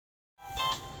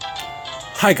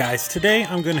Hi guys, today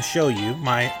I'm going to show you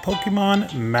my Pokemon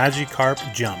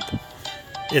Magikarp Jump.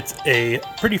 It's a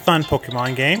pretty fun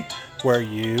Pokemon game where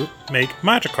you make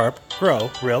Magikarp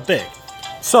grow real big.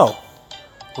 So,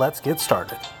 let's get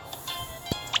started.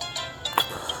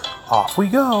 Off we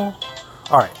go.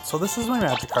 Alright, so this is my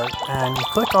Magikarp, and you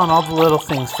click on all the little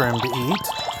things for him to eat.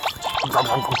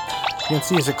 You can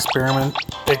see his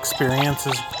experience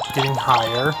is getting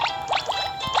higher.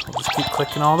 I'll just keep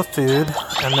clicking all the food,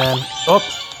 and then, oh,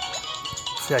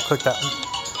 see I clicked that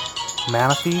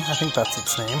Manaphy, I think that's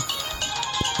its name.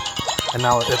 And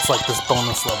now it's like this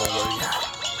bonus level where you,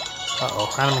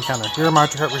 uh-oh, random encounter. Your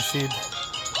Magikarp received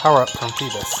power up from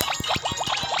Phoebus.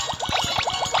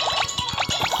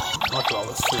 Look at all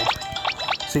this food.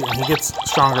 See, and he gets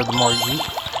stronger the more you eat.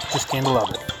 Just gained a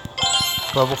level.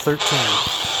 Level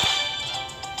 13.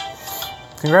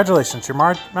 Congratulations, your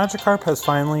Magikarp has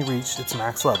finally reached its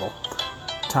max level.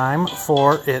 Time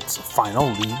for its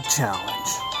final league challenge.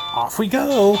 Off we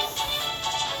go!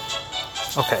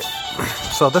 Okay,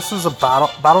 so this is a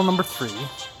battle number 3.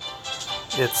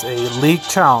 It's a league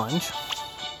challenge,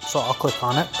 so I'll click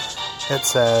on it. It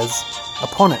says,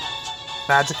 opponent,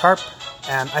 Magikarp,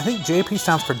 and I think JP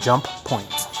stands for jump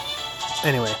points.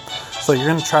 Anyway, so you're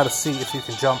going to try to see if you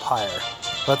can jump higher.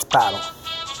 Let's battle.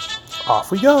 Off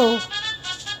we go!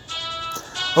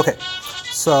 Okay,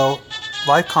 so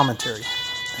live commentary.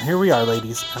 Here we are,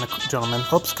 ladies and gentlemen.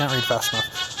 Oops, can't read fast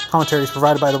enough. Commentary is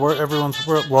provided by everyone's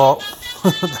world. Well,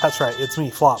 that's right, it's me,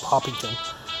 Flop Hoppington.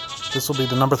 This will be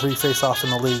the number 3 face-off in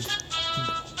the league.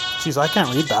 Jeez, I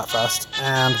can't read that fast.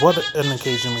 And what an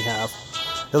occasion we have.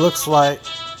 It looks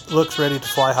ready to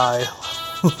fly high.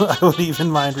 I wouldn't even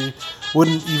mind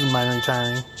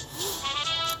retiring.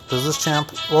 Does this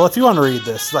champ? Well, if you want to read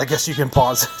this, I guess you can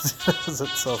pause it because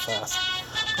it's so fast.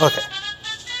 Okay,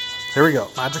 here we go.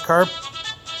 Magikarp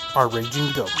are raging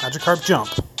to go. Magikarp jump.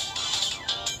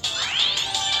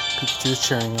 Pikachu is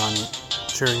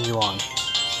cheering you on.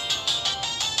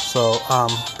 So,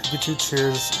 Pikachu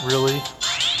cheers really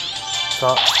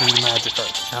got through the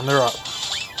Magikarp, and they're up.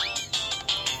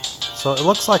 So it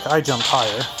looks like I jumped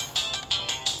higher.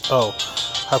 Oh,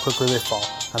 how quickly they fall.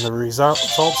 And the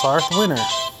results are the winner.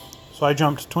 So I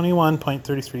jumped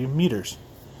 21.33 meters.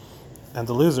 And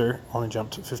the loser only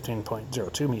jumped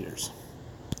 15.02 meters.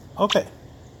 Okay.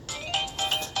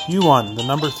 You won the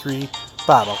number 3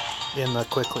 battle in the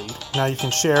quick league. Now you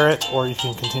can share it or you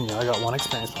can continue. I got 1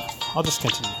 experience point. I'll just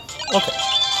continue. Okay.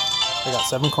 I got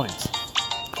 7 coins.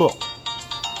 Cool.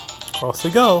 Off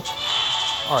we go.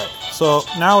 Alright, so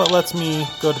now it lets me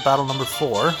go to battle number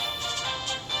 4.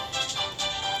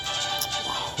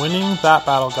 Winning that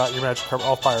battle got your Magikarp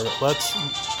all fired up.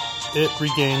 It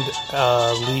regained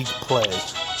league play.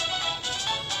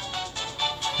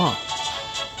 Huh.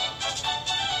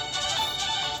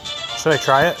 Should I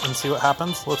try it and see what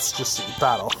happens? Let's just see.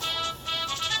 Battle.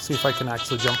 See if I can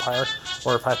actually jump higher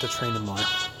or if I have to train him more.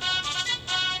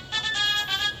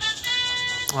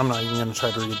 I'm not even going to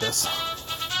try to read this.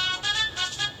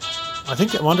 I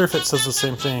wonder if it says the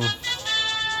same thing.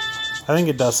 I think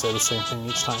it does say the same thing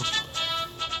each time.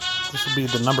 This will be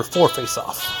the number 4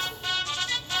 face-off.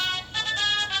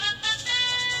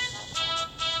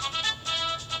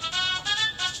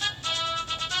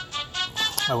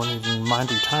 I wouldn't even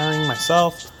mind retiring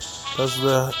myself. Does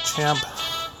the champ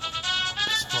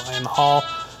just lie in the hall?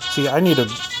 See, I need to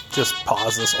just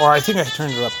pause this. Or I think I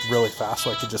turned it up really fast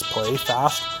so I could just play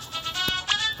fast.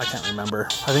 I can't remember.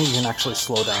 I think you can actually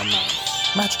slow down that.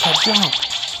 Magikarp jump!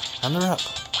 And they're up.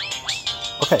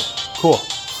 Okay, cool.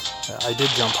 I did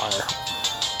jump higher.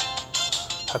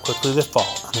 How quickly they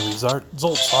fall. And the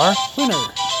results are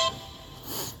winner.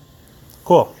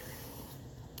 Cool.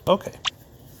 Okay.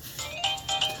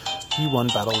 You won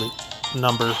battle league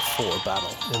number 4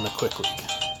 battle in the quick league.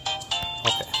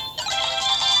 Okay.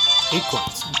 8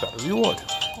 coins. You got a reward.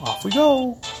 Off we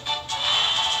go.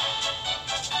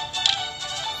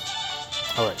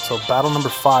 Alright, so battle number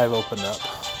 5 opened up.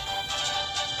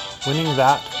 Winning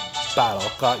that battle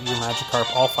got your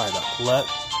Magikarp all fired up.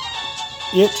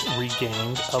 It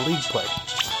regained a league play.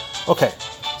 Okay,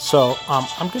 so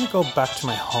I'm going to go back to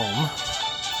my home.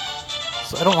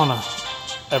 So I don't want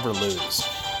to ever lose.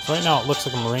 So right now it looks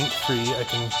like I'm rank 3.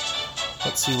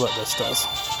 Let's see what this does.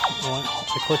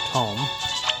 I clicked home.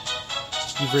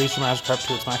 You've raised your Magikarp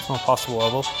to its maximum possible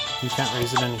level. You can't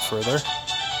raise it any further.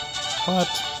 What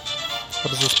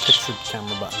does this pictured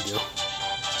camera button do?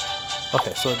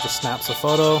 Okay, so it just snaps a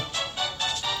photo.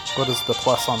 What does the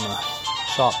plus on the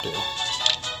shop do?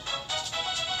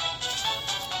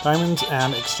 Diamonds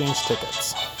and exchange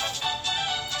tickets.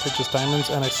 Purchase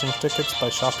diamonds and exchange tickets by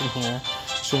shopping here.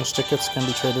 Exchange tickets can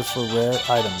be traded for rare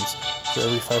items for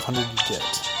every 500 you get.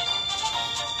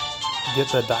 Get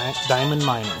the Diamond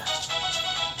Miner.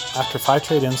 After 5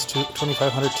 trade-ins to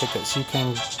 2,500 tickets, you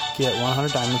can get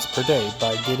 100 diamonds per day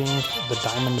by getting the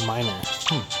Diamond Miner.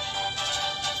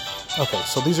 Okay,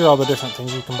 so these are all the different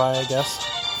things you can buy, I guess.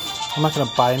 I'm not going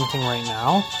to buy anything right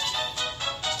now.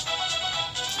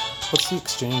 What's the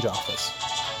exchange office?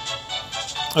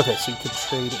 Okay, so you could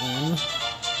trade in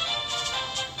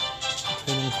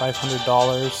 $500.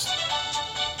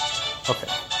 Okay,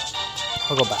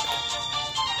 I'll go back.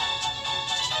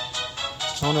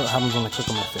 I wonder what happens when I click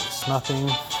on my face.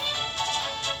 Nothing.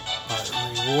 Alright,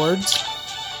 rewards.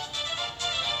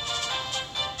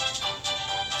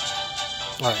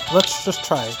 Alright, let's just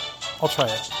try it. I'll try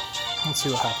it. Let's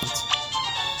see what happens.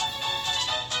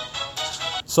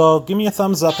 So, give me a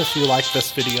thumbs up if you like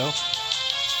this video.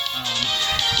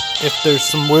 If there's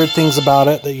some weird things about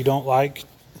it that you don't like,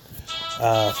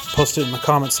 post it in the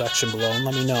comment section below and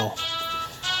let me know.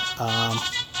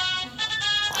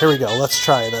 Here we go. Let's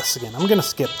try this again. I'm going to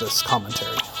skip this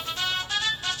commentary.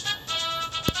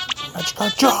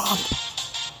 Magikarp jump!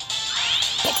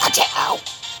 Pikachu!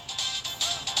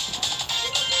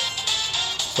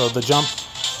 So the jump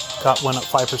went up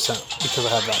 5% because I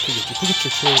have that Pikachu. Pikachu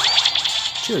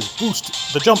cheers,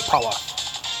 boost the jump power.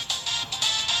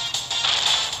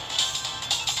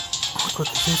 How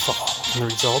quickly they fall. And the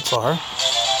results are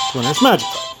winner's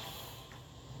Magikarp.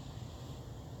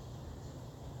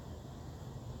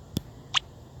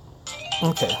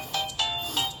 Okay.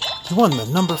 You won the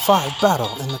number 5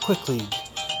 battle in the Quick League.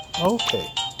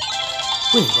 Okay.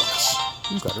 Winning bonus.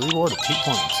 You got a reward of 2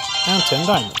 points and 10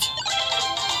 diamonds.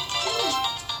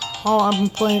 Oh, I'm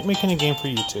making a game for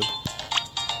YouTube.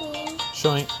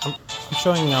 I'm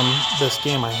showing this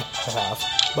game I have,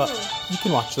 but you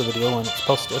can watch the video when it's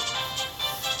posted. Is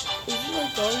it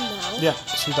like going now? Yeah.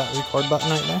 See that record button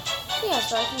right there? Yeah,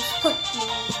 so I can start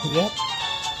now. Yep.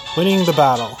 Winning the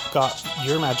battle got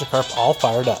your Magikarp all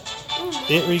fired up.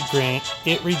 It regained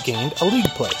a league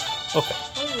play. Okay.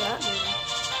 What does that mean?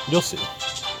 You'll see.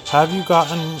 Have you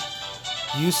gotten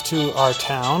used to our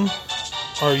town?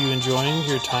 Are you enjoying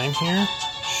your time here?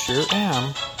 Sure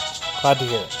am. Glad to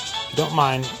hear it. If you don't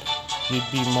mind, you'd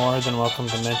be more than welcome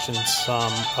to mention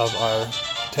some of our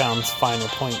town's finer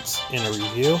points in a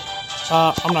review.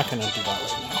 I'm not going to do that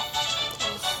right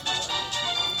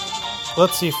now.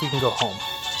 Let's see if we can go home.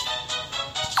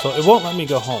 So it won't let me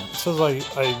go home. It says I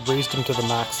raised him to the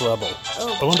max level.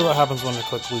 Oh. I wonder what happens when I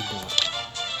click league map.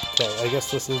 Okay, I guess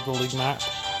this is the league map.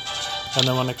 And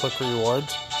then when I click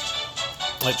rewards,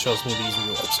 it shows me these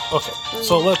rewards. Okay,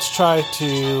 so let's try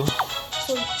to...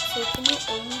 So can you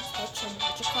only catch a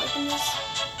Magikarp in this?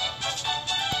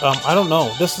 I don't know.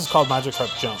 This is called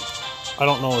Magikarp Jump. I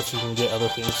don't know if you can get other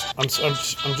things. I'm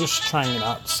just trying it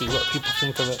out to see what people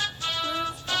think of it.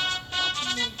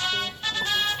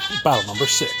 Battle number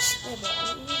 6.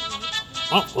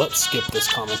 Oh, let's skip this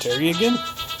commentary again.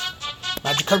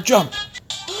 Magikarp Jump!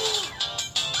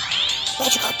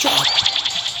 Magikarp Jump!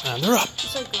 And they're up.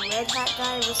 It's like a red hat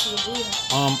guy versus a blue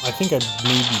hat. I think I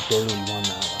maybe barely won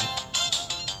that one.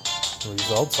 The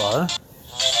results are...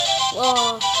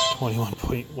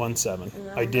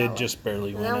 21.17. I did just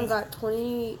barely win it. That one got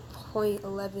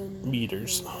 20.11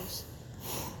 meters.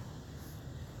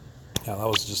 Yeah, that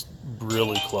was just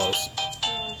really close.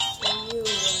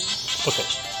 Okay,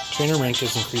 trainer rank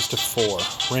is increased to 4.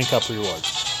 Rank up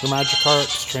rewards. Your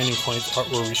Magikarp's training points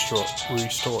were restored.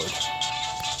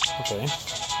 Okay.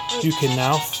 You can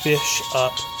now fish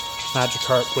up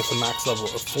Magikarp with a max level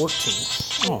of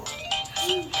 14. Oh.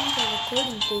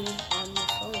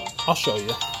 I'll show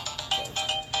you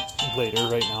later.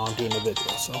 Right now I'm doing a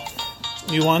video. So,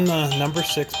 you won the number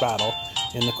 6 battle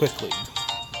in the Quick League.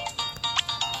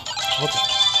 Okay.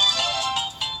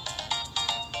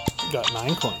 Got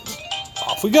 9 coins.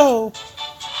 Off we go!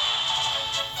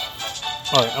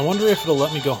 Alright, I wonder if it'll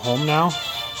let me go home now,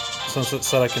 since it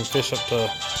said I can fish up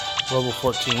to level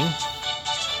 14.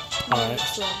 Alright.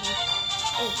 Take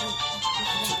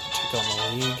on the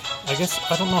league. I guess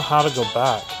I don't know how to go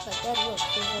back.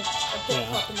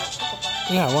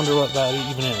 Yeah, I wonder what that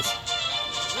even is.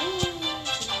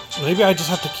 Maybe I just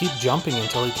have to keep jumping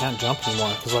until he can't jump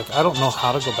anymore, because like I don't know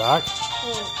how to go back.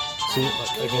 See,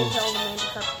 like I can...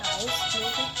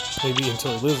 Maybe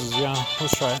until he loses, yeah.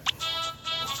 Let's try it.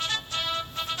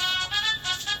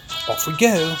 Off we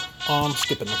go. I'm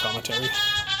skipping the commentary.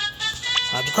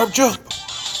 Magikarp Jump!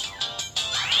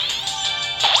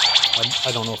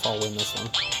 I don't know if I'll win this one.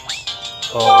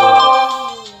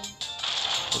 Oh.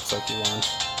 Looks like he won.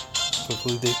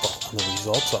 Quickly they fall. And the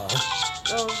results are...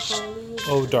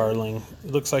 Oh, darling.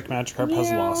 It looks like Magikarp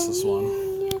has lost this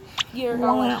one. You're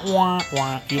not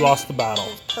like You lost the battle.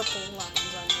 those purple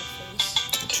lines on your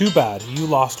face. Too bad. You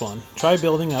lost one. Try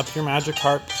building up your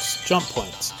Magikarp's jump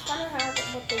points. I don't have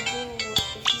what they do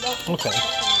if you don't. Okay.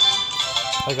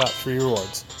 I got 3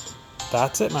 rewards.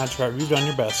 That's it, Magikarp. You've done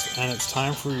your best, and it's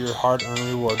time for your hard-earned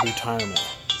reward retirement.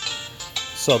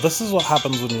 So this is what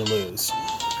happens when you lose.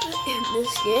 In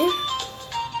this game?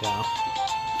 Yeah.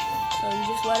 So you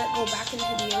just let it go back into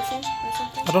the ocean or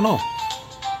something? I don't know.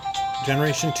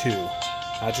 Generation 2.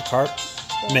 Magikarp.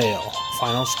 Male.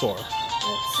 Final score.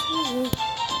 Let's see.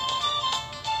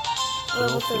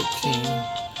 Level 13.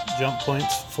 Jump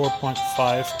points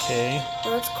 4.5k.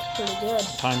 Well, that's pretty good.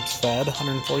 Times fed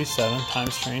 147.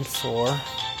 Times trained 4.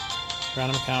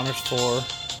 Random encounters 4.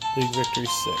 League victory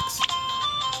 6.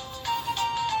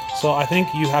 So I think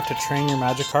you have to train your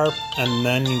Magikarp and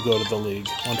then you go to the league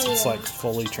once it's like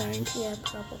fully trained. Yeah,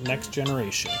 probably. Next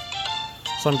generation.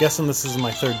 So I'm guessing this is my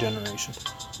 3rd generation.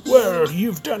 Well,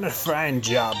 you've done a fine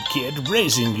job, kid,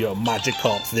 raising your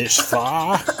Magikarp this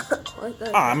far.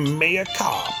 I'm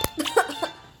Magikarp.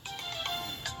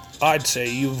 I'd say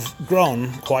you've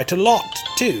grown quite a lot,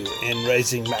 too, in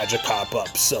raising Magikarp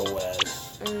up so well.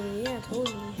 Yeah,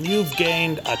 totally. You've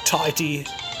gained a tidy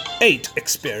 8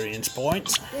 experience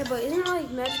points. Yeah, but isn't like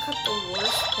Magikarp the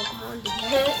worst Pokemon to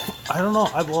get? I don't know.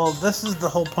 Well, this is the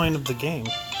whole point of the game.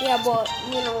 Yeah, but,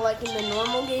 you know, like in the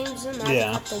normal games, isn't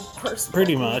Magikarp the worst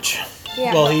Pretty Pokemon? much.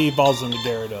 Yeah, well, he evolves into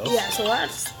Gyarados. Yeah, so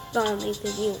that's the only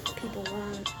thing people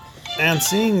want. And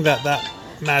seeing that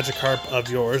Magikarp of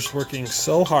yours working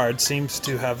so hard seems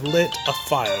to have lit a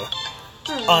fire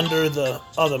under the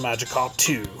other Magikarp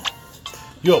too.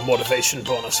 Your motivation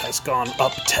bonus has gone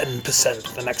up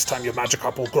 10%. The next time your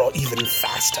Magikarp will grow even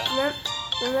faster.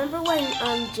 Remember when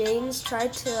James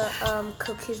tried to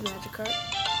cook his Magikarp?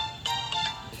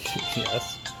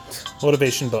 Yes.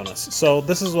 Motivation bonus. So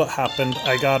this is what happened.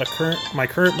 I got my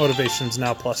current motivation is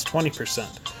now plus 20%.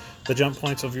 The jump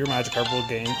points of your Magikarp will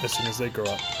gain as soon as they grow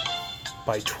up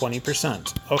by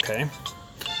 20%. Okay.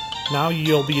 Now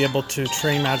you'll be able to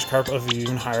train Magikarp of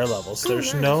even higher levels.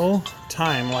 There's no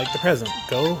time like the present.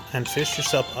 Go and fish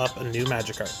yourself up a new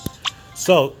Magikarp.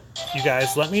 So, you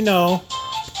guys, let me know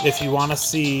if you want to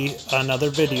see another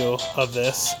video of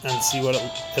this and see what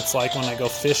it's like when I go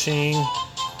fishing.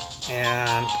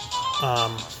 And,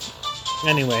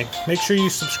 anyway, make sure you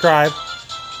subscribe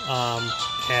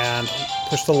and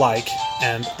push the like.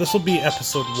 And this will be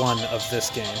episode 1 of this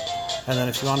game. And then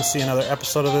if you want to see another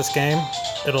episode of this game,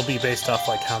 it'll be based off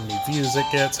like how many views it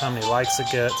gets, how many likes it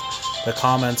gets, the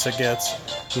comments it gets,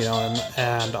 you know,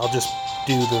 and I'll just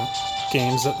do the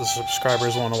games that the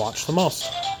subscribers want to watch the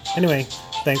most. Anyway,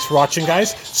 thanks for watching,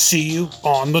 guys. See you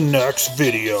on the next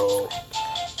video.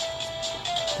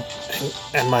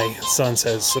 And my son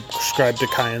says subscribe to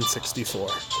Kyan64.